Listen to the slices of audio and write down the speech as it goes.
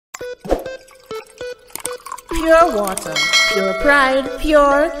Pure water, pure pride,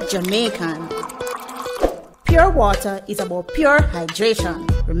 pure Jamaican. Pure water is about pure hydration.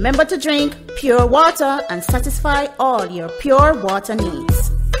 Remember to drink pure water and satisfy all your pure water needs.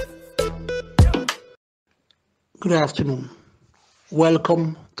 Good afternoon.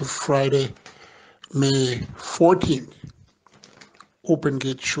 Welcome to Friday, May 14th, Open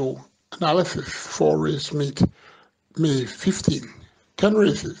Gate Show analysis for race meet May 15, 10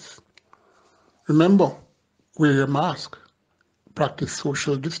 races. Remember, wear your mask, practice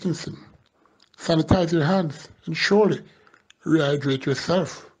social distancing, sanitize your hands, and surely rehydrate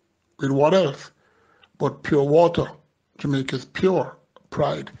yourself with what else but pure water, Jamaica's pure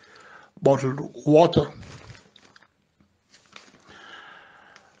pride, bottled water.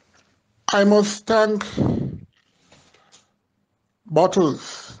 I must thank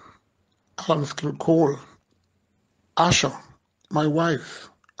Bottles, Alan Cole, Asha, my wife,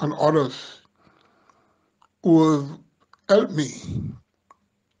 and others who have helped me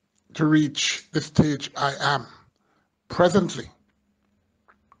to reach the stage I am presently.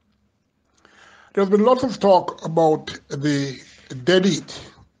 There's been lots of talk about the dead heat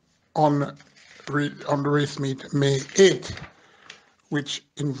on the race meet May 8th, which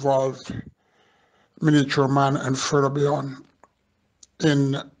involved Miniature Man and Further Beyond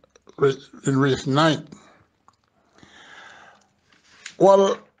in race 9.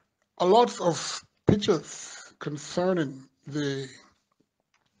 Well, a lot of pictures concerning the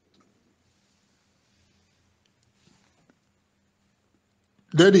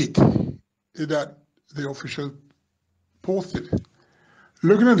dead heat that the official posted.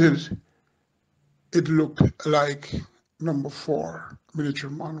 Looking at it, it looked like number 4, Miniature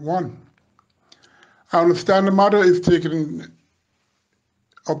Man won. I understand the matter is taken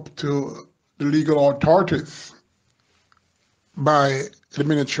up to the legal authorities by the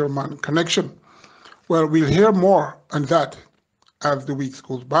Miniature Man connection. Well, we'll hear more on that as the weeks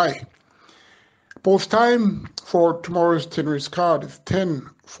goes by. Post time for tomorrow's 10 race card is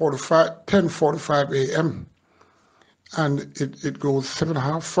 10:45 a.m. and it goes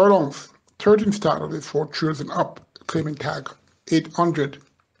 7.5 furlongs. 13 starters is for cheers and up, claiming tag 800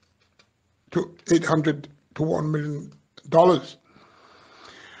 to $1 million.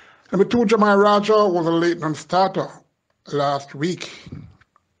 Number 2, Jamaican Raja was a late non-starter last week,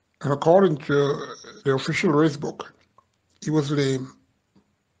 and according to the official race book, he was lame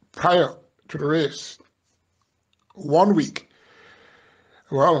prior to the race 1 week.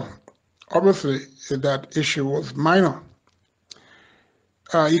 Well, obviously that issue was minor.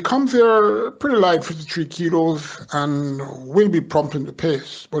 He comes here pretty light, 53 kilos, and will be prompting the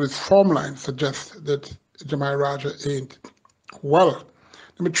pace, but his form line suggests that Jamaican Raja ain't well.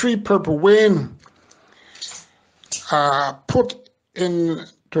 Number 3, Purple Wayne, put into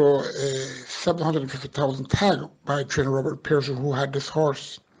a 750,000 tag by trainer Robert Pearson, who had this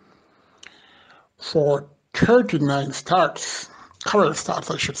horse for 39 starts, career starts,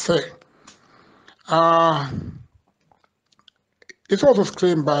 I should say. This horse was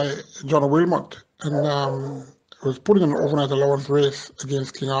claimed by John Wilmot and was put in an overnight allowance race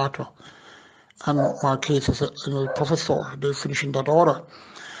against King Arthur and Marquez as a professor. They finished in that order.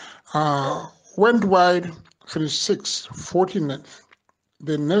 Went wide, finished 6th, 14 lengths.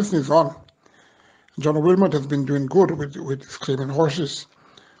 Then Nelson is on. John Wilmot has been doing good with his claiming horses,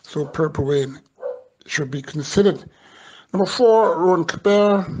 so Purple Wayne should be considered. Number 4, Rowan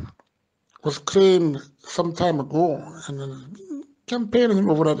Caber was claimed some time ago and campaigning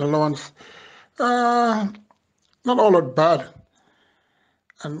over that allowance. Not all that bad.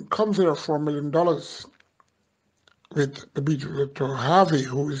 And comes here for $1 million with the beat to Harvey,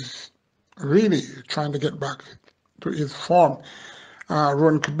 who is really trying to get back to his form.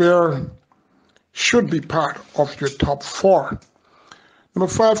 Rowan Caber should be part of your top 4. Number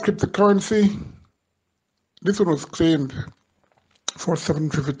 5, Cryptocurrency. This one was claimed for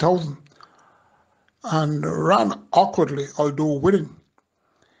 750,000 and ran awkwardly, although winning.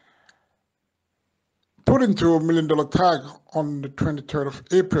 Put into $1 million tag on the 23rd of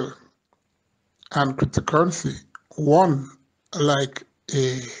April, and Cryptocurrency won like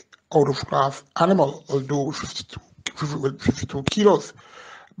a out-of-class animal, although with 52 kilos.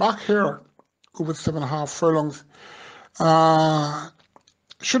 Back here, over 7.5 furlongs,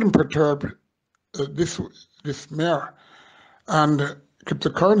 shouldn't perturb this mare. And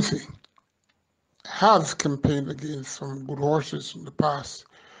Cryptocurrency has campaigned against some good horses in the past,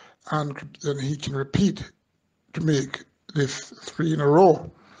 and he can repeat to make this 3 in a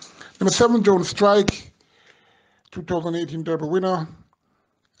row. Number 7, Jones Strike, 2018 Derby winner,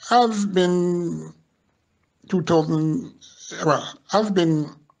 has been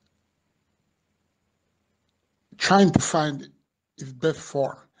trying to find his best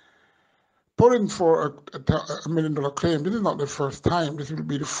form. Put in for a $1 million claim. This is not the first time. This will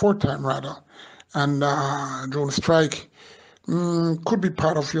be the fourth time, rather. And Drone Strike could be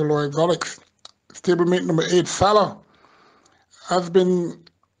part of your low exotics. Stablemate number 8, Salah, has been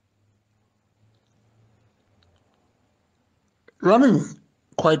running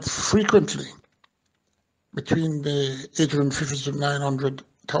quite frequently between the 850 to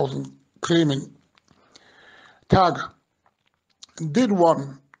 900,000 claiming tag. Did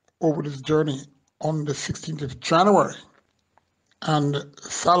one over this journey on the 16th of January, and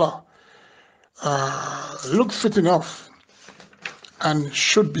Salah looks fit enough and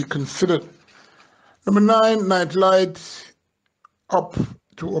should be considered. Number 9, Night Light, up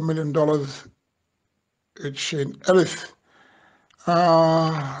to $1 million with Shane Ellis.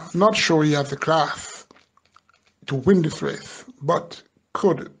 Not sure he has the class to win this race, but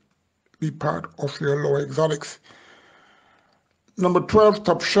could be part of your low exotics. Number 12,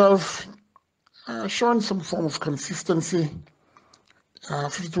 Top Shelf, showing some form of consistency.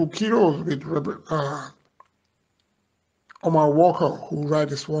 52 kilos with Omar Walker, who ride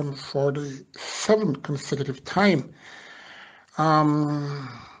this one for the 7th consecutive time.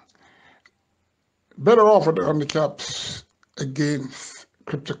 Better off at the handicaps against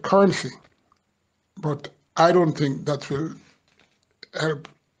cryptocurrency, but I don't think that will help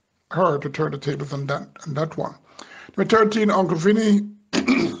her to turn the tables on that one. Number 13, Uncle Vinny,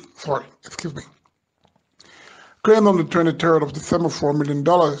 sorry, excuse me, claimed on the 23rd of December $4 million,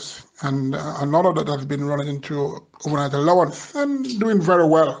 and another that has been running into overnight allowance and doing very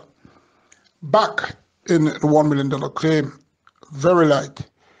well. Back in the $1 million claim, very light,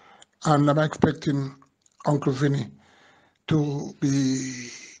 and I'm expecting Uncle Vinny to be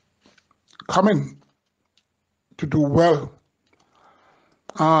coming to do well.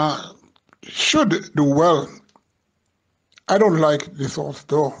 Should do well. I don't like this horse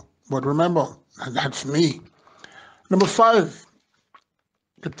though, but remember, that's me. Number 5,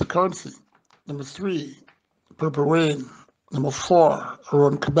 cryptocurrency. Number 3, Purple Rain. Number 4,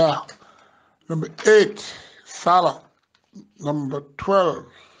 Ron Cabal. Number 8, Salah. Number 12,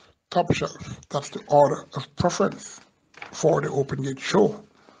 Top Shelf. That's the order of preference for the Open Gate show.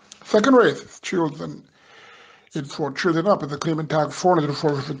 Second race is Children. It's for Children Up. It's a claiming tag 400 to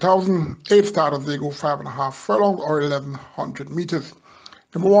 450,000. 8 starters, they go 5.5 furlongs or 1,100 meters.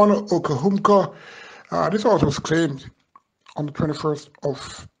 Number 1, Okahumka. This horse was claimed on the 21st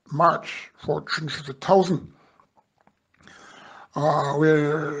of March for 350,000,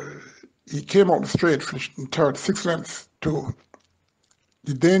 where he came out the straight, finished in third, 6 lengths to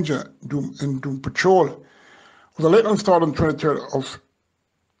the Danger Doom Patrol. It was a late on start on the 23rd of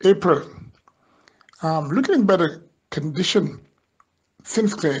April. Looking in better condition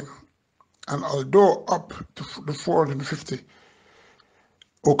since claim, and although up to the 450,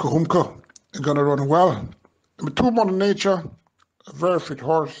 Okahumka is going to run well. Number 2, Mother Nature, a very fit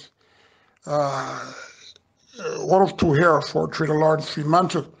horse. One of 2 here for Trader Lawrence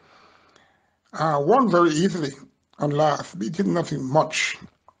Fremantle. Won very easily on last, beating nothing much.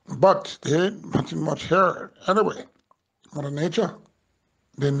 But there ain't nothing much here anyway. Mother Nature.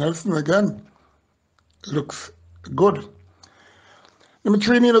 Then Nelson again. Looks good. Number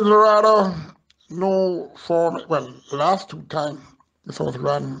 3, Nina Dorado. No form. Well, the last 2 times this horse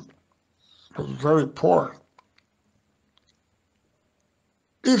ran was very poor.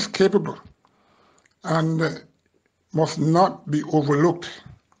 Is capable and must not be overlooked.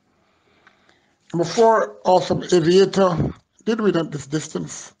 Number 4, Awesome Aviator, did win at this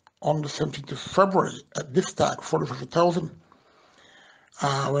distance on the 17th of February at this tag, 45,000,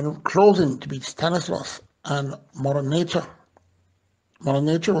 when closing to beat Stanislas and Mother Nature. Mother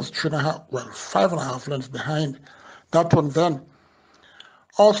Nature was 5.5 lengths behind that one then.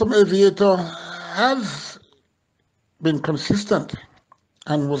 Awesome Aviator has been consistent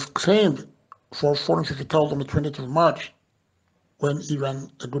and was claimed for 450,000 on the 20th of March when he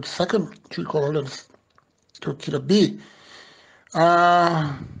ran a good second, 3/4 lengths to Killer B.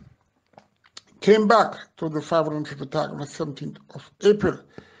 Came back to the 550 tag on the 17th of April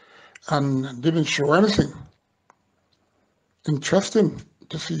and didn't show anything. Interesting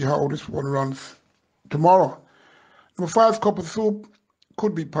to see how this one runs tomorrow. Number 5, Copper Soup,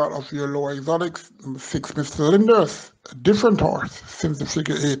 could be part of your lower exotics. Number 6, Mr. Linders, a different horse since the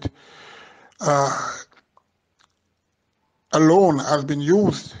figure 8. Alone has been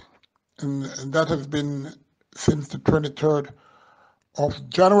used, and that has been since the 23rd of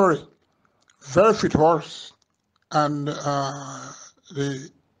January. Very fit horse, and the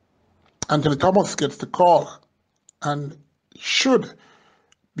Anthony Thomas gets the call and should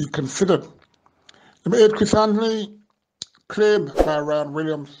be considered. Number 8, Chrysanthemum, claimed by Ryan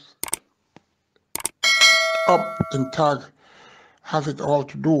Williams, up in tag, has it all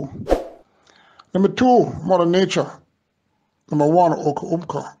to do. Number 2, Mother Nature. Number 1, Oka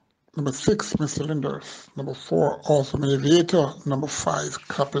Umka. Number 6, Mr. Linders. Number 4, Awesome Aviator. Number 5,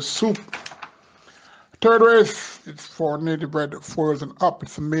 Copper Soup. Third race, it's for native bred 4 years and up.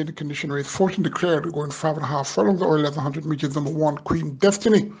 It's a maiden condition race. 14 declared, going 5.5 furlongs or 1100 meters. Number 1, Queen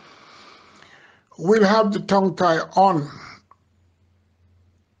Destiny. We'll have the tongue tie on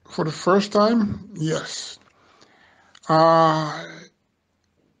for the first time. Yes.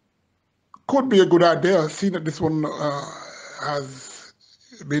 Could be a good idea, seeing that this one has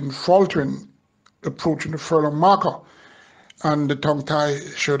been faltering, approaching the furlong marker, and the tongue tie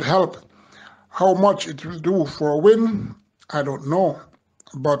should help. How much it will do for a win, I don't know,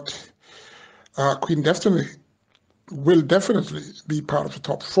 but Queen Destiny will definitely be part of the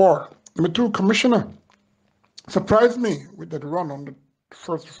top 4. Number 2, Commissioner, surprised me with that run on the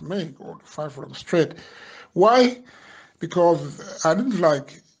 1st of May, or the 5 furlong straight. Why? Because I didn't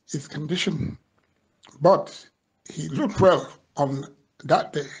like his condition, but he looked well on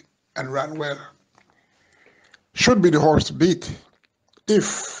that day and ran well. Should be the horse to beat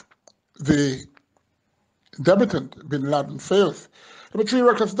if the debutant Bin Laden fails. Number 3,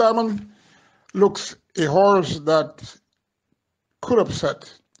 Reckless Diamond, looks a horse that could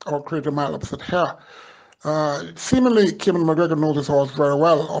upset or create a mild upset here. Seemingly, Cayman McGregor knows this horse very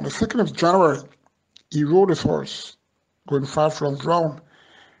well. On the 2nd of January, he rode this horse going 5 furlongs round,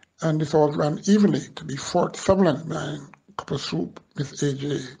 and this horse ran evenly to be 4th, 7 length behind Copper Soup, Miss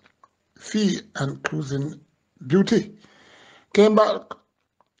AJC, and Cruising Beauty. Came back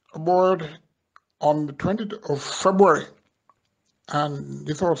aboard on the 20th of February, and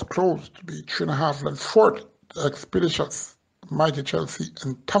this horse closed to be 3.5 lengths 4th, Expeditious, Mighty Chelsea,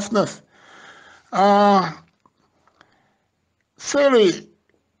 and Toughness. Fairly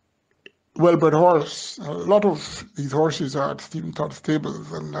well-bred horse. A lot of these horses are at Stephen Todd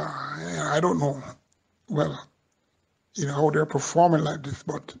stables, and I don't know, well, how they're performing like this,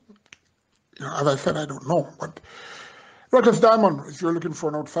 but, as I said, I don't know. But Reckless Diamond, if you're looking for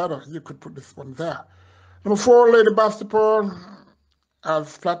an outsider, you could put this one there. Number 4, Lady Bastard,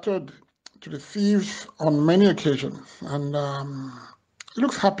 has flattered to the thieves on many occasions, and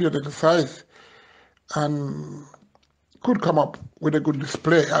looks happy at exercise, and could come up with a good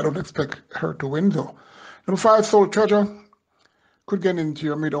display. I don't expect her to win, though. Number 5, Soul Treasure, could get into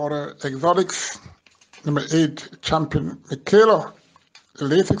your mid-order exotics. Number 8, Champion Michaela, the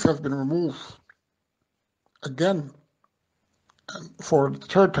latex has been removed again for the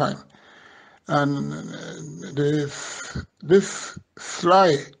 3rd time. And this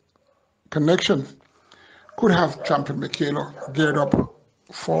sly connection could have Champion Michaela geared up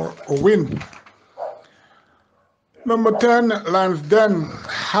for a win. Number 10, Lion's Den,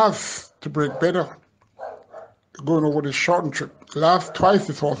 has to break better, going over the shortened trip. Last twice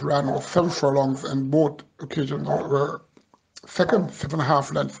this horse ran was 7 furlongs, and both occasions were 2nd,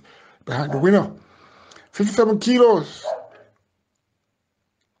 7.5 lengths behind the winner. 57 kilos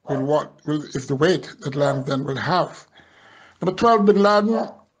is the weight that Lion's Den will have. Number 12, Bin Laden,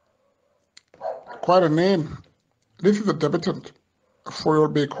 quite a name. This is a debutant. A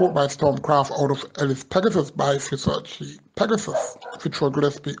 4-year-old bay colt by Stormcraft out of Ellis Pegasus by Fissachi Pegasus. Fitzroy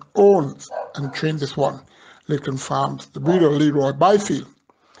Gillespie owns and trains this one. Lakeland Farms, the breeder Leroy Byfield,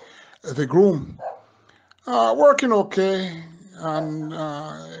 the groom. Working okay, and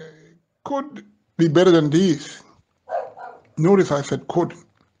could be better than these. Notice I said could.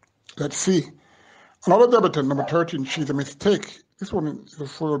 Let's see. Another debutant, number 13, She's a Mistake. This one is a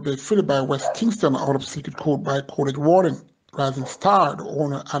 4-year-old bay filly by West Kingston out of Secret Code by Coded Warden. Rising Star, the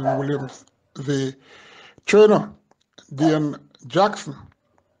owner, Alan Williams, the trainer, Dean Jackson,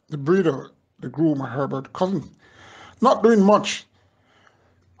 the breeder, the groom, Herbert Cousins. Not doing much,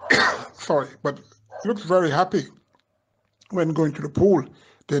 sorry, but looks very happy when going to the pool.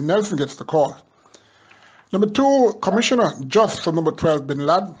 Then Nelson gets the call. Number 2, Commissioner, just for number 12, Bin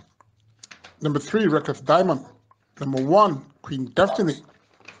Laden. Number 3, Reckless Diamond. Number 1, Queen Destiny.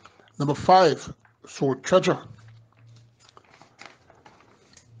 Number 5, Soul Treasure.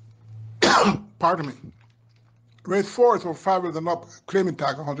 Pardon me. Race 4 is for 5 years and up, claiming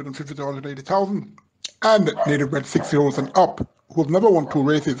tag 150 to 180,000, and native bred 6-year-olds and up, who have never won 2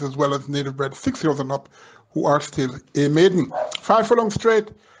 races, as well as native bred 6-year-olds and up, who are still a maiden. 5 furlong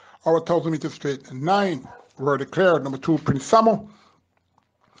straight, or 1,000 meters straight, and 9 were declared. Number 2, Prince Samo,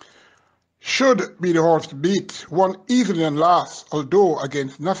 should be the horse to beat. Won easily and last, although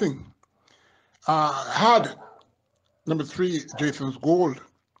against nothing. Had number 3, Jason's Gold,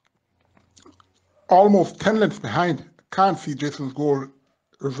 almost 10 lengths behind. Can't see Jason's goal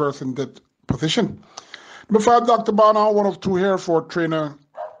reversing that position. Number 5, Dr. Barner, one of two here for trainer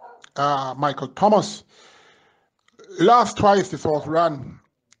Michael Thomas. Last twice this horse ran,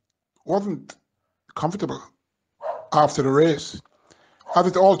 wasn't comfortable after the race. Has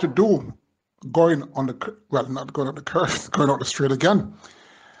it all to do going on the, well, not going on the curve, going on the straight again.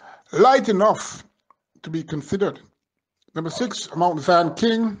 Light enough to be considered. Number 6, Mount Zion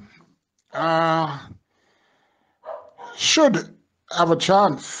King, should have a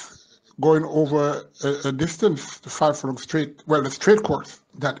chance going over a distance, the 5 furlong straight, well, the straight course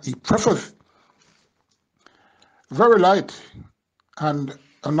that he prefers. Very light, and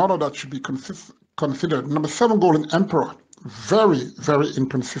another that should be considered. Number 7, Golden Emperor, very, very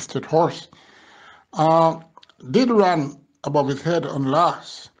inconsistent horse. Did run above his head on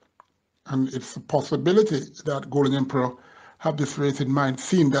last, and it's a possibility that Golden Emperor have this race in mind,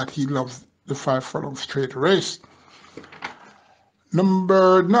 seeing that he loves the 5 furlong straight race.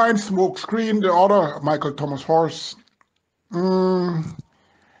 Number 9, Smoke Screen, the other Michael Thomas horse.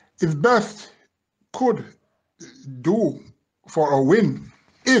 His best could do for a win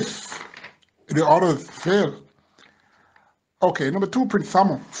if the others fail. Okay, number 2, Prince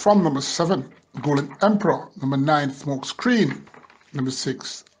Samuel, from number 7, Golden Emperor, number 9, Smoke Screen, number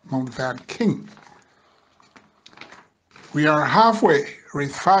 6, Mount Zion King. We are halfway,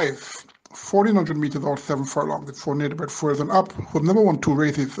 race 5, 1,400 meters or 7 furlong. The 4 native bred fours and up, who have never won 2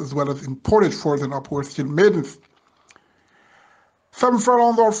 races, as well as imported fours and up, who are still maidens. 7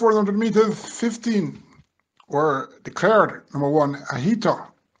 furlongs or 400 meters, 15 were declared. Number 1, Ahita.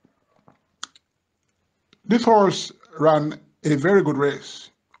 This horse ran a very good race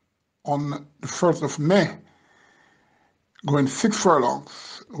on the 1st of May, going 6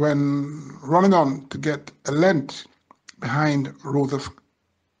 furlongs, when running on to get a length behind Rose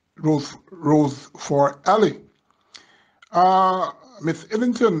for Ali. Miss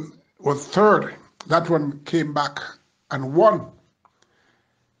Ellington was 3rd. That one came back and won.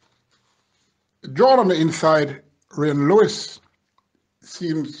 John on the inside, Ryan Lewis,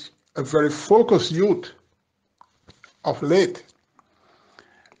 seems a very focused youth of late,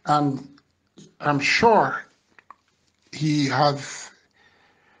 and I'm sure he has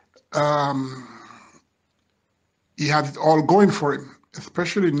it all going for him,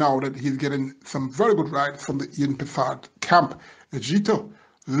 especially now that he's getting some very good rides from the Ian Pessard camp. Egito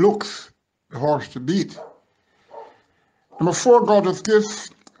looks the horse to beat. Number 4, Gorgeous Gifts,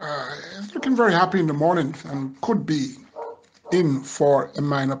 is looking very happy in the mornings and could be in for a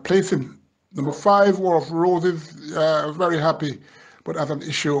minor placing. Number 5, War of Roses, very happy, but has an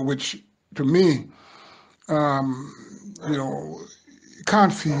issue which, to me,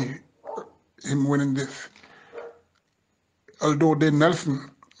 can't see him winning this. Although Dane Nelson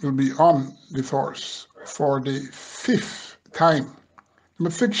will be on this horse for the 5th time.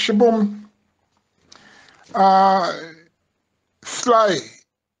 Number 6, Shaboom, sly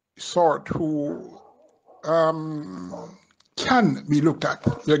sort who can be looked at.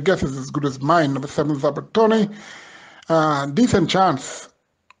 Your guess is as good as mine. Number 7, Zabertoni, decent chance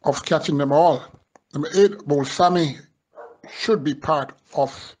of catching them all. Number 8, Bolsami, should be part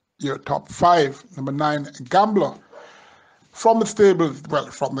of your top 5. Number 9, Gambler, from the stables, well,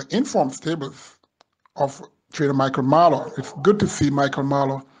 from the informed stables of trainer Michael Marlowe. It's good to see Michael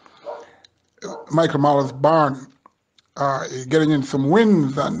Marlowe's barn getting in some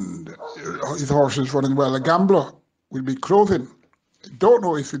wins, and his horse is running well. A Gambler will be closing. Don't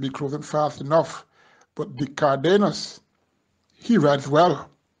know if he'll be closing fast enough, but Dick Cardenas, he rides well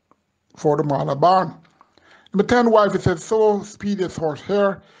for the Marlowe barn. Number 10, Wife, it says so, speediest horse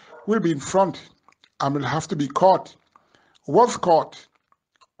here, will be in front and will have to be caught. Was caught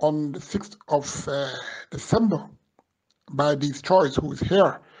on the 6th of December by Dee's Choice, who is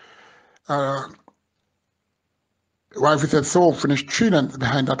here. Wife, it says so, finished 3 lengths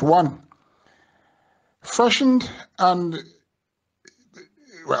behind that one. Freshened and,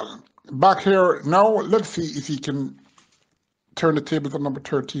 well, back here now. Let's see if he can turn the tables on number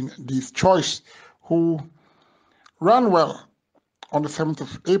 13, Dee's Choice, who ran well on the 7th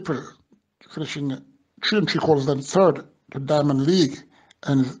of April, finishing 3 3/4 and 3rd to Diamond League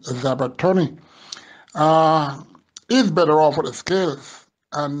and Zabertoni. Is better off with the scales,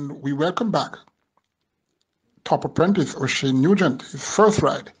 and we welcome back top apprentice O'Shane Nugent, his first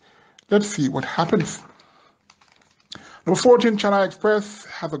ride. Let's see what happens. Number 14, China Express,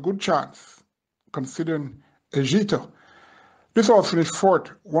 has a good chance, considering Egito. This horse finished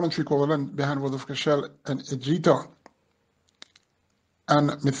 4th, 1 3/4 length behind Rose of Cashel and Egito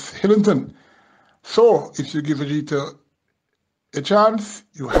and Miss Hillington. So, if you give Egito a chance,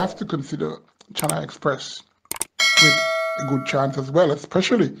 you have to consider China Express with a good chance as well,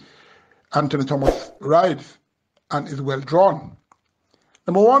 especially Anthony Thomas rides and is well drawn.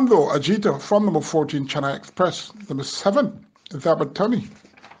 Number 1, though, Ajita from number 14, China Express. Number 7 is Abbott Tony.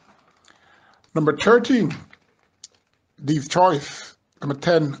 Number 13, Dee's Choice. Number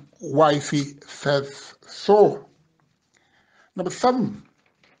 10, Wifey Says So. Number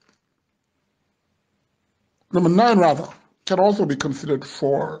 9 rather, can also be considered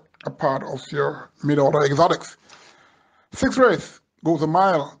for a part of your mid-order exotics. 6th race goes a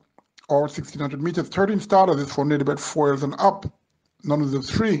mile or 1,600 meters. 13 starters is for native-bred 4 years and up, none of the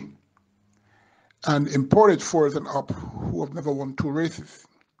 3, and imported 4 years and up who have never won 2 races.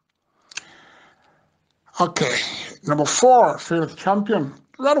 Okay, number 4, Fearless Champion,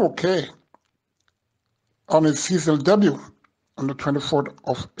 rather okay on his seasonal debut on the 24th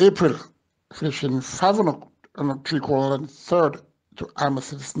of April, finishing 5 and 3/4 and 3rd to I'm a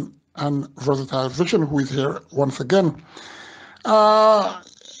Citizen and Versatile Vision, who is here once again. A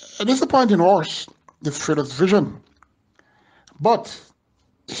disappointing horse, this Fearless Vision, but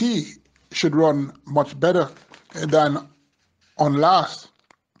he should run much better than on last.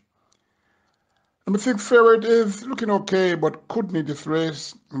 Number 6 favorite is looking okay, but could need this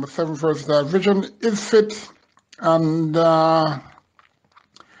race. Number 7 Versatile Vision is fit and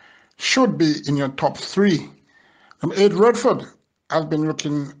should be in your top 3. Number 8 Redford has been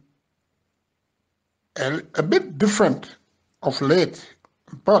looking a bit different of late,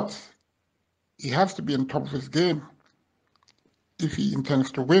 but he has to be on top of his game if he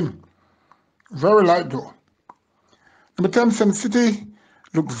intends to win. Very light though. Number 10 Sun City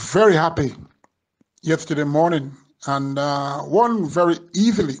looked very happy yesterday morning and won very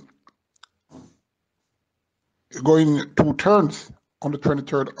easily, going 2 turns on the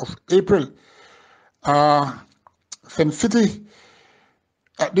 23rd of April. Sun City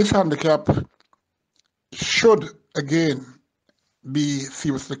at this handicap should again be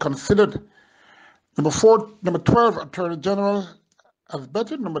seriously considered. Number 12 Attorney General has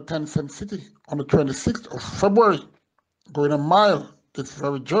betted number 10 Sun City on the 26th of February, going a mile this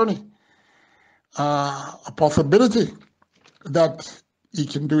very journey. A possibility that he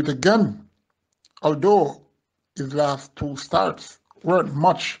can do it again, although his last 2 starts weren't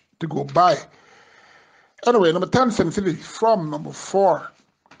much to go by. Anyway, number 10 Sun City from number 4,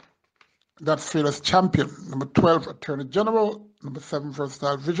 that's Fearless Champion. Number 12 Attorney General. Number 7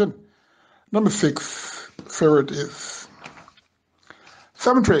 Versatile Vision. Number 6 favorite is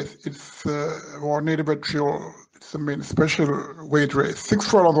 7th race. It's our native-bred trio. It's the main special weight race. 6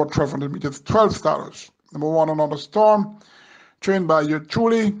 furlongs or 1,200 meters, 12 starters. Number 1 Another Storm, trained by you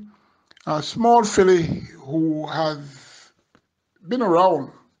truly, a small filly who has been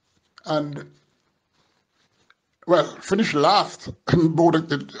around and, well, finished last in both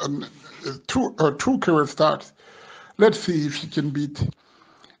two career starts. Let's see if she can beat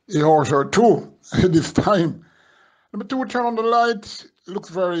a horse or 2 this time. Number 2 Turn on the Light looks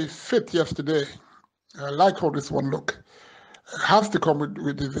very fit yesterday. I like how this one look. Has to come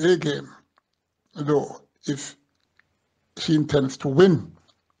with his A game, though, if she intends to win.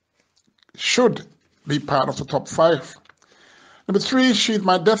 Should be part of the top 5. Number 3, She's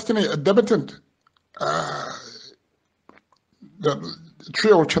My Destiny, a debutant. The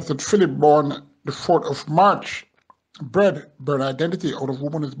trio Chested Philip, born the 4th of March, bred Burn Identity out of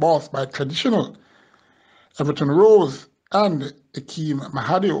Woman is Boss by Traditional. Everton Rose and Akeem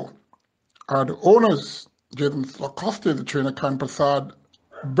Mahadio are the owners. Jason Lacoste, the trainer, Karen Prasad,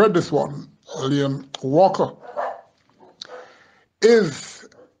 bred this one. Liam Walker is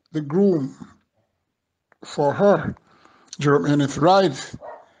the groom for her. Jerome Ennis rides.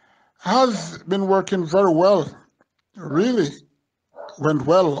 Has been working very well. Really went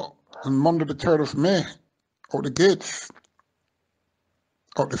well on Monday the 3rd of May out the gates,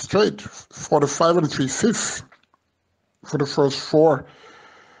 out the straight, 45 and 3/5 for the first 4.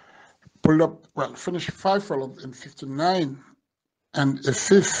 Pulled up, well, finished 5 furlongs in 59 and a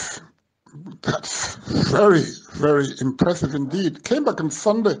 5th. That's very, very impressive indeed. Came back on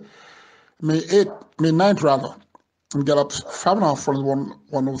Sunday, May 9th rather, and galloped 5.5 furlongs,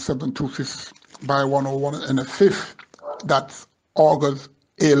 107 2/5 by 101 and a 5th. That augurs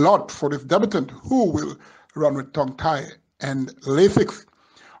a lot for this debutant, who will run with tongue tie and Lasix.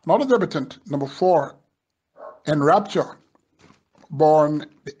 Another debutant, number 4, Enrapture, born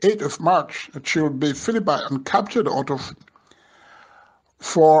the 8th of March, a child bay filly by and captured out of,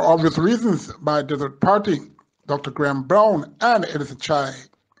 for obvious reasons, by Desert Party, Dr. Graham Brown and Edison Chai,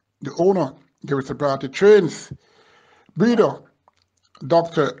 the owner, Garrison Party trains. Breeder,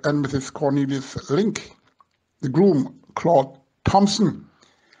 Dr. and Mrs. Cornelius Link. The groom, Claude Thompson.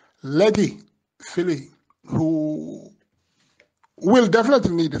 Leggy, filly who will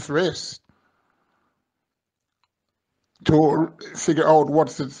definitely need this race to figure out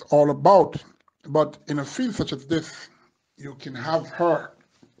what it's all about. But in a field such as this, you can have her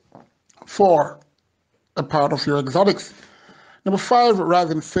for a part of your exotics. Number 5,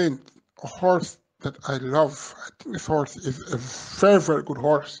 Rising Saint, a horse that I love. I think this horse is a very, very good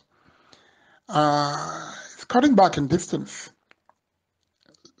horse. It's cutting back in distance.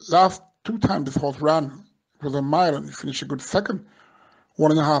 Last 2 times this horse ran, it was a mile and he finished a good second,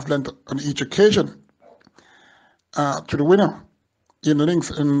 1.5 lengths on each occasion to the winner,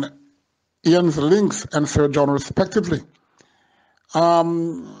 Ian's Lynx and Sir John respectively.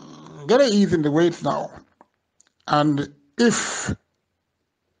 Gotta ease in the weights now. And if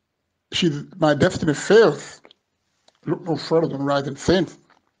my destiny fails, look no further than Rising Saint.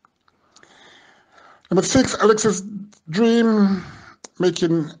 Number 6, Alexis Dream,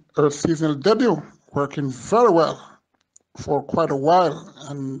 making her seasonal debut, working very well for quite a while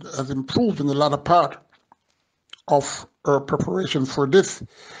and has improved in the latter part of her preparations for this.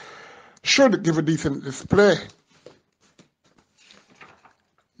 Should give a decent display.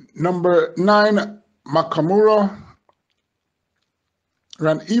 Number 9, Makamura,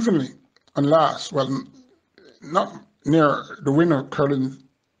 ran evenly on last. Well, not near the winner, Colin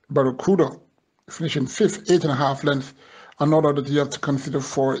Blair, finishing 5th, 8.5 lengths. Another that you have to consider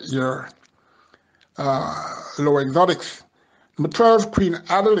for your low exotics. Number 12, Queen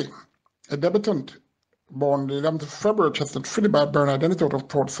Adelaide, a debutant, born the 11th of February, tested filly by Bernard Identity out of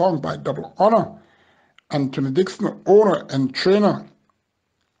Port Song by Double Honor. Anthony Dixon, owner and trainer.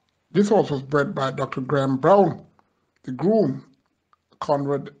 This horse was bred by Dr. Graham Brown, the groom,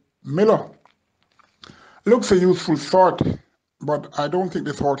 Conrad Miller. Looks a useful sort, but I don't think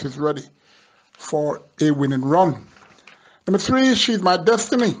this horse is ready for a winning run. Number 3, She's My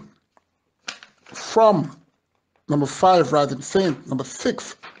Destiny, from number 5, Rising Saint. Number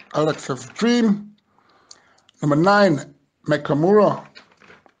 6, Alexa's Dream. Number 9, Mekamura.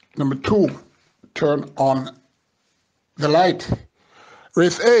 Number 2, Turn On the Light.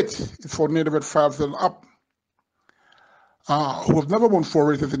 Race 8 is for native at 5 and up, who have never won 4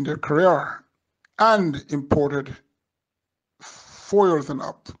 races in their career, and imported 4 years and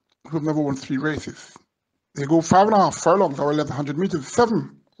up, who have never won 3 races. They go 5.5 furlongs or 1,100 meters.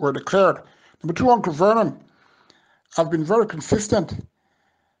 7 were declared. Number 2, Uncle Vernon, have been very consistent,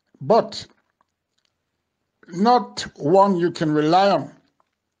 but not one you can rely on,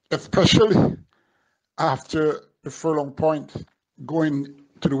 especially after the furlong point going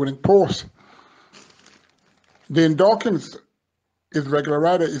to the winning post. Dane Dawkins, his regular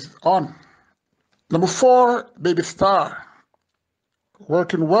rider, is on. Number 4, Baby Star,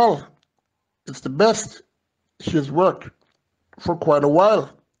 working well. It's the best she has worked for quite a while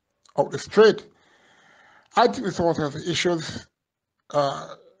out the straight. I think this horse has issues.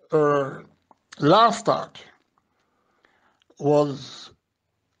 Her last start was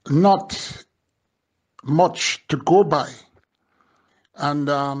not much to go by, and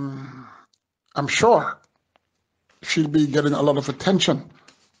I'm sure she'll be getting a lot of attention.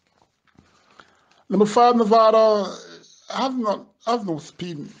 Number 5, Nevada, has no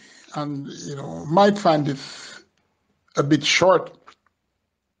speed, and might find this a bit short.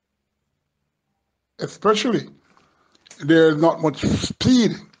 Especially, there's not much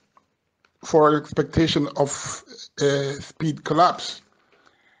speed for expectation of a speed collapse.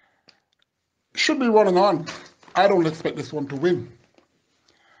 Should be running on. I don't expect this one to win.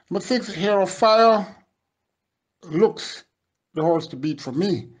 Number 6, Hero Fire, looks the horse to beat for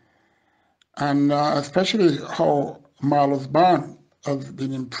me. And especially how Marlo's Barn has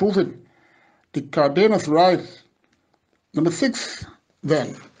been improving. The Cardenas Rise. Number 6,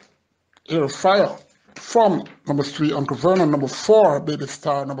 then, Hero Fire, from number 3, Uncle Vernon. Number 4, Baby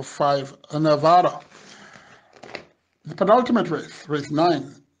Star. Number 5, Nevada. The penultimate race, race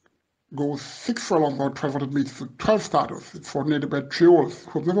 9, goes 6 furlongs or 1,200 meters for 12 starters. It's for native bred trios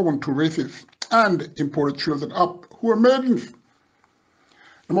who have never won 2 races, and imported trios and up who are maidens.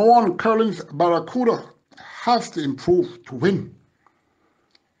 Number 1, Curlin's Barracuda, has to improve to win.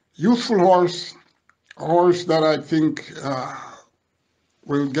 Useful horse, a horse that I think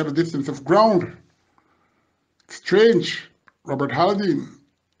will get a distance of ground. Strange, Robert Halladine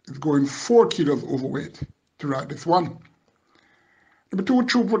is going 4 kilos overweight to ride this one. Number 2,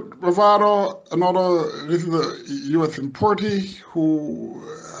 Troop Bravado, this is a U.S. importee who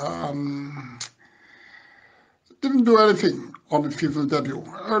didn't do anything on the seasonal debut.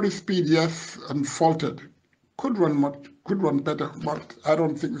 Early speed, yes, and faltered. Could run better, but I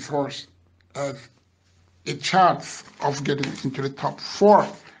don't think this horse has a chance of getting into the top 4.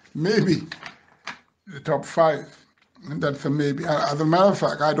 Maybe the top 5. And that's a maybe. As a matter of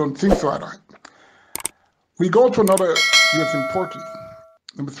fact, I don't think so. I don't. We go to another US importee.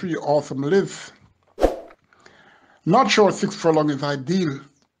 Number 3, Awesome Liz. Not sure 6 furlong is ideal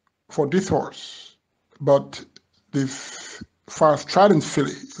for this horse, but this fast Trident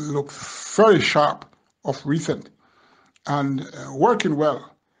filly looks very sharp of recent and working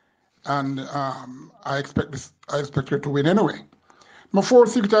well. And I expect her to win anyway. Number 4,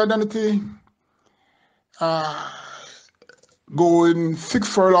 Secret Identity. Going 6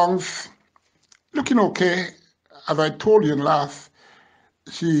 furlongs, looking okay. As I told you in last,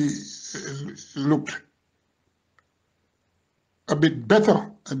 she looked a bit better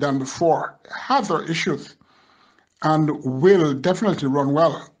than before. Has her issues and will definitely run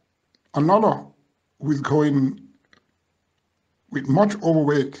well. Another who is going with much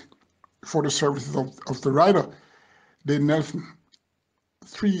overweight for the services of the rider, Dave Nelson,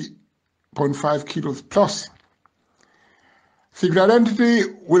 3.5 kilos plus. Secret Identity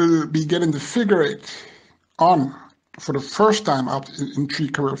will be getting the figure 8 on for the first time after 3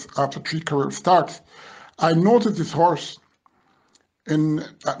 career starts. I noticed this horse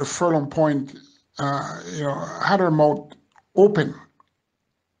at the furlong point, had her mouth open.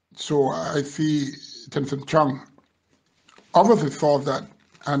 So I see Tenson Chung obviously saw that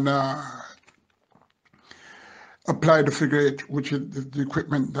and applied the figure 8, which is the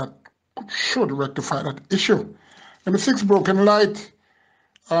equipment that should rectify that issue. Number 6, Broken Light,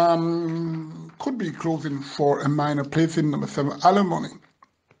 could be closing for a minor placing. Number 7, Alimony,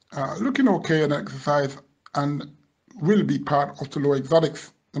 looking okay in exercise and will be part of the low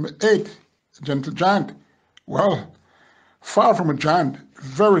exotics. Number 8, Gentle Giant, well, far from a giant,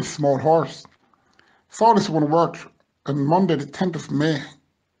 very small horse. Saw this one work on Monday the 10th of May,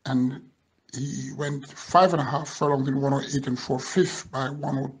 and he went 5.5 furlongs in 108 and 4/5 by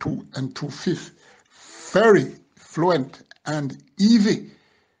 102 and 2/5. Very fluent and easy.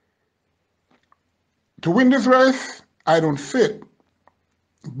 To win this race, I don't see it,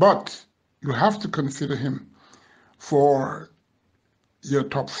 but you have to consider him for your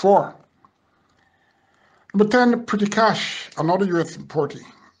top 4. Number 10, Pretty Cash, another US importee.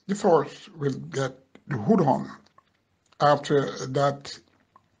 This horse will get the hood on after that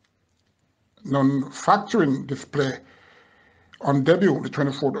non-factoring display on debut, the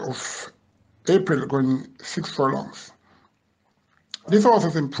 24th of April, going 6 furlongs. This horse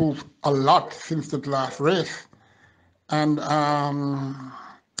has improved a lot since that last race and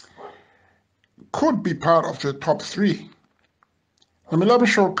could be part of the top 3. Number 11,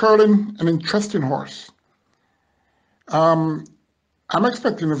 Short Curling, an interesting horse. I'm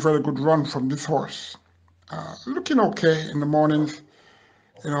expecting a very good run from this horse. Looking okay in the mornings,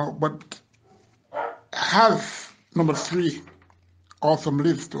 but has number 3, Awesome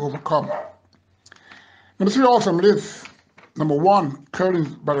Liz, to overcome. Number 3, Awesome Liz. Number 1,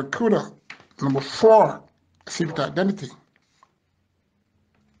 Curling Barracuda. Number 4, Secret Identity.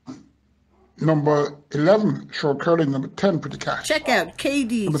 Number 11, Short Curling. Number 10, Pretty Cash. Check out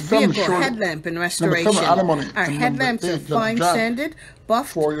KD's Vehicle Headlamp and Restoration. Our headlamps are fine sanded,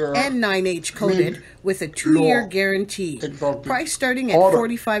 buffed, and 9H coated with a 2-year guarantee. Price starting at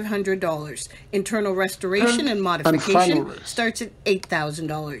 $4,500. Internal restoration and modification starts at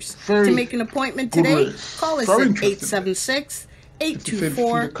 $8,000. To make an appointment today, call us at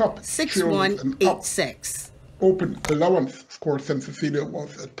 876-824-6186. Open allowance. Of course, St. Cecilia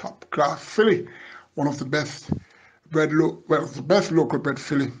was a top-class filly, one of the best local bred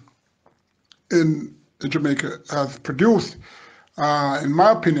filly in Jamaica has produced. In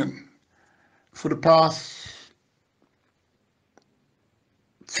my opinion, for the past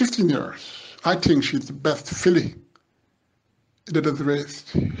 15 years, I think she's the best filly that has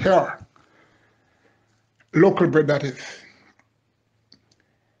raced here. Local bred, that is.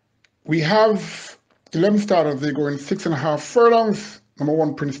 We have 11 starters. They go in 6.5 furlongs. Number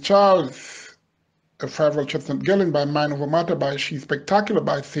 1, Prince Charles. A 5-year-old Chestnut Gallon by Mind Over Matter by She's Spectacular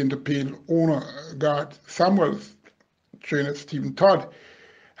by Saint Appeal. Owner Garth Samuels. Trainer Stephen Todd.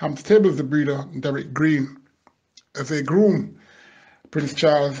 Ham Stables, the breeder, Derek Green. As a groom, Prince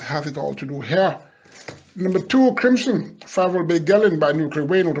Charles has it all to do here. Number 2, Crimson. 5-year-old Bay Gallon by Nuclear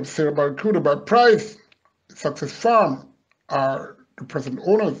Wayne out of Sarah Barracuda by Price. Success Farm are the present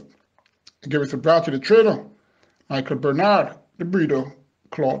owners. Gary Sabrati, the trainer. Michael Bernard, the breeder.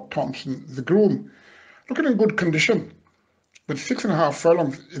 Claude Thompson, the groom. Looking in good condition, but 6.5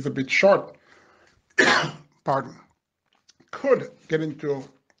 furlongs is a bit short. Pardon. Could get into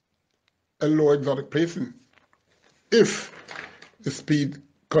a low exotic placing if the speed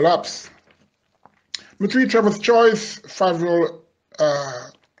collapse. Number 3, Trevor's Choice, 5-year-old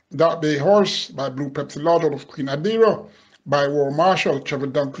Dark Bay Horse by Blue Pepsi Lodge out of Queen Adira by War Marshal Trevor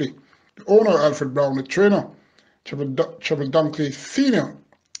Dunkley. The owner, Alfred Brown, the trainer. Trevor Dunkley Sr.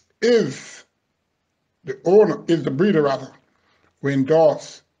 is the breeder rather. Wayne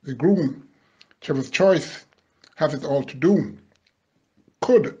Dawes, the groom. Trevor's Choice has it all to do.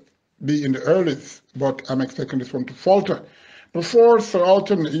 Could be in the earlies, but I'm expecting this one to falter. Before Sir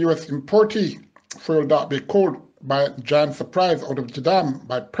Alton, US importee, Foil Dark Bay Colt by Giant Surprise out of Jadam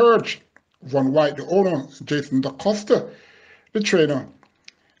by Purge. Von White, the owner, Jason DaCosta, the trainer,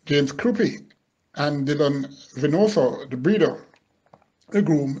 James Kruppe, and Dylan Venoso, the breeder, the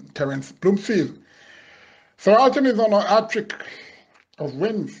groom, Terence Bloomfield. Sir Alton is on a hat-trick of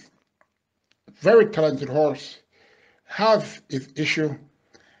wins. Very talented horse. Has his issue.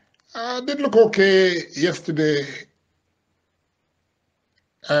 Did look okay yesterday.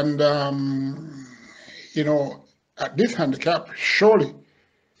 And, you know, at this handicap, surely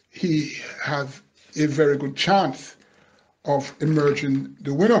he has a very good chance of emerging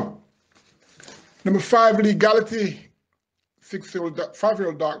the winner. Number 5, Legality,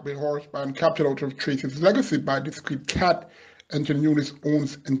 5-year-old Dark Bay horse by and captured out of Tracy's Legacy by Discreet Cat, Anthony Nunes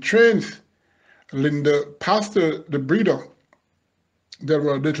owns and trains. Linda Pastor, the breeder,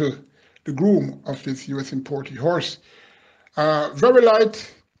 Deborah Little, the groom of this US imported horse. Very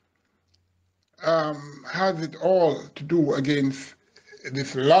light, has it all to do against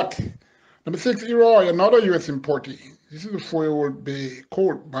this lot. Number 6, Eroy, another US importee. This is a 4-year-old Bay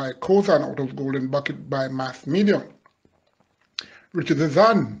Colt by Kozan out of Golden Bucket by Mass Media. Richard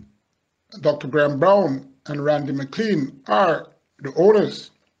Zazan, Dr. Graham Brown, and Randy McLean are the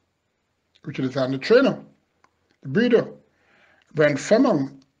owners. Richard Zazan, the trainer, the breeder, Brent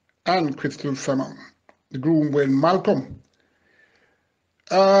Femong, and Crystal Femong, the groom, Wayne Malcolm.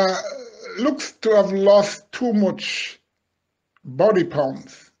 Looks to have lost too much body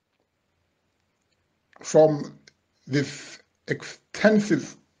pounds from these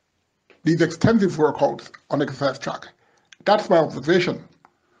extensive workouts on exercise track. That's my observation.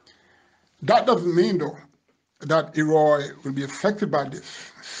 That doesn't mean, though, that Eroy will be affected by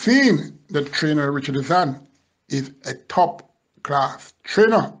this, seeing that trainer Richard Zan is a top-class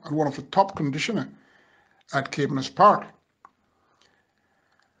trainer and one of the top conditioners at Caymanas Park.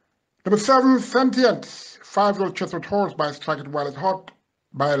 Number 7, Sentient, 5-year-old Chestnut horse by Strike It While It's Hot,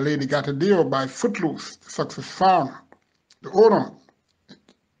 by Lady Gatadeo, by Footloose, Success Farm. The owner,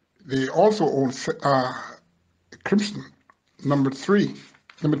 they also own Crimson, number 2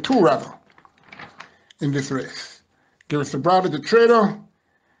 in this race. Garrison Bradley, the trainer,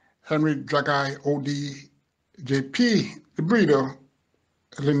 Henry Dragai, ODJP, the breeder,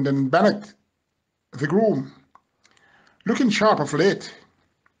 Lyndon Bennett, the groom. Looking sharp of late,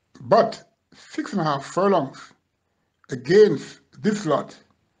 but 6.5 furlongs against this lot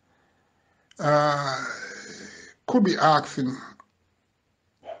could be asking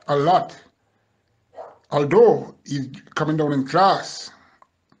a lot, although he's coming down in class.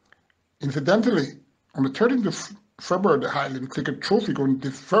 Incidentally, on the 13th of February, the Highland Cricket Trophy going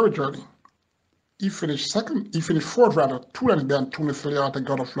this very journey. He finished fourth rather, 2 lengths behind Tunis Filiata,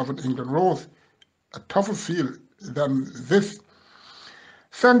 God of Love and England Rose. A tougher field than this.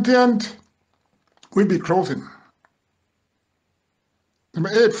 Sentient will be closing. Number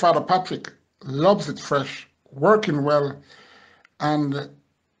 8, Father Patrick, loves it fresh, working well, and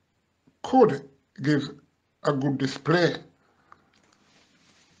could give a good display.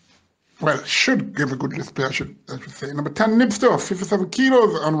 Well, should give a good display, I should say. Number 10, Nipster, 57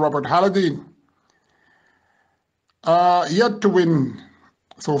 kilos on Robert Halladine. Yet to win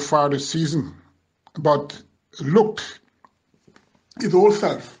so far this season, but looked his old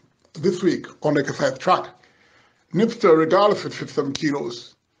self this week on the exercise track. Nipster, regardless of 57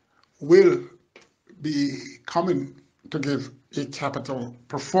 kilos, will be coming to give a capital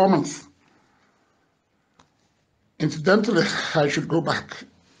performance. Incidentally, I should go back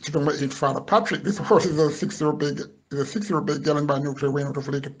to number 8, Father Patrick. This horse is a 6-year-old big gelding by Nuclear Wayne out of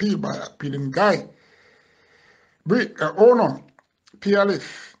Lake Appeal by Appealing Guy. Owner, P.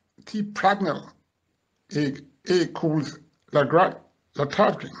 Ellis, T. Pragnell, A. Cools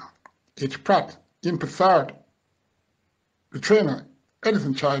Latarkin, H. Pratt, Ian Passard, the trainer,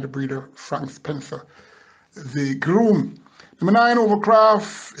 Edison Chai, the breeder, Frank Spencer, the groom. Number 9,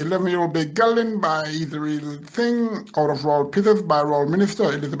 Overcraft, 11-year-old big gelding by Easy Real Thing, out of Royal Pithers by Royal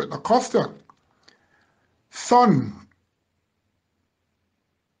Minister Elizabeth Acosta.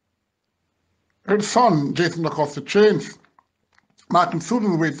 Her son, Jason Acosta, trains. Martin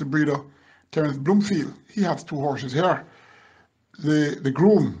Susan waits the breeder, Terence Bloomfield. He has 2 horses here. The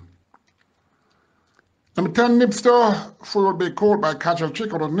groom. Number 10, Nipster, food will be caught by catch or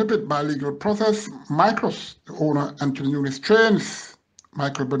trick or nip it by legal process. Micros, the owner, Anthony Nunes trains.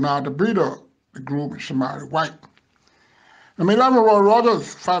 Michael Bernard, the breeder, the groom, Shamari White. Number 11, Roy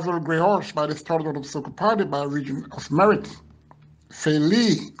Rogers, 5-year-old grey horse by the start of the Soka Party by Region of Merit. Faye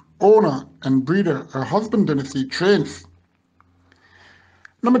Lee, owner and breeder, her husband, Dynasty, trains.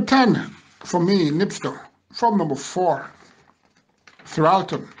 Number 10, for me, Nipster, from number 4,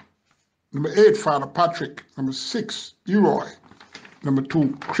 Thralton. Number 8, Father Patrick. Number 6, Leroy. Number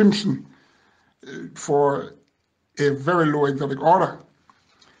 2, Crimson, for a very low exotic order.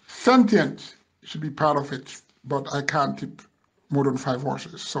 Sentient should be part of it, but I can't tip more than 5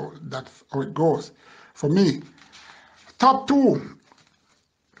 horses, so that's how it goes. For me, top 2,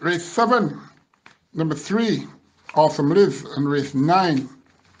 race 7, number 3, Awesome Liz, and race 9,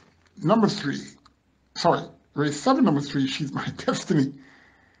 number 3, sorry, race 7, number 3, She's My Destiny.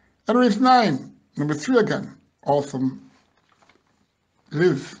 And race 9, number 3 again, Awesome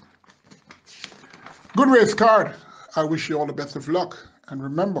Liz. Good race card. I wish you all the best of luck. And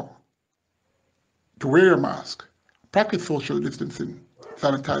remember to wear your mask, practice social distancing,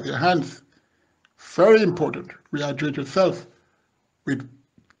 sanitize your hands. Very important. Rehydrate yourself with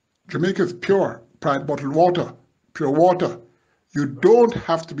Jamaica's pure Pride bottled water, pure water. You don't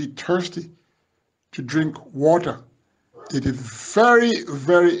have to be thirsty to drink water. It is very,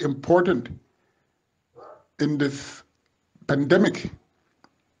 very important in this pandemic.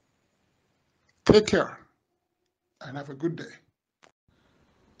 Take care and have a good day.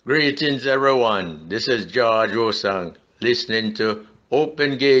 Greetings, everyone. This is George Osang, listening to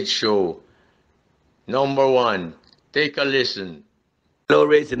Open Gate Show. Number 1, take a listen. Hello,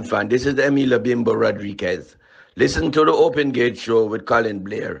 racing fan. This is Emilio Bimbo Rodriguez. Listen to the Open Gate Show with Colin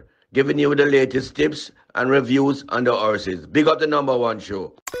Blair, giving you the latest tips and reviews on the horses. Big up the number 1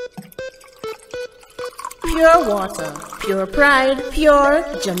 show. Pure water, pure pride, pure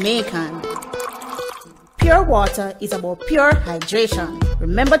Jamaican. Pure water is about pure hydration.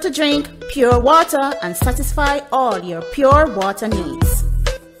 Remember to drink pure water and satisfy all your pure water needs.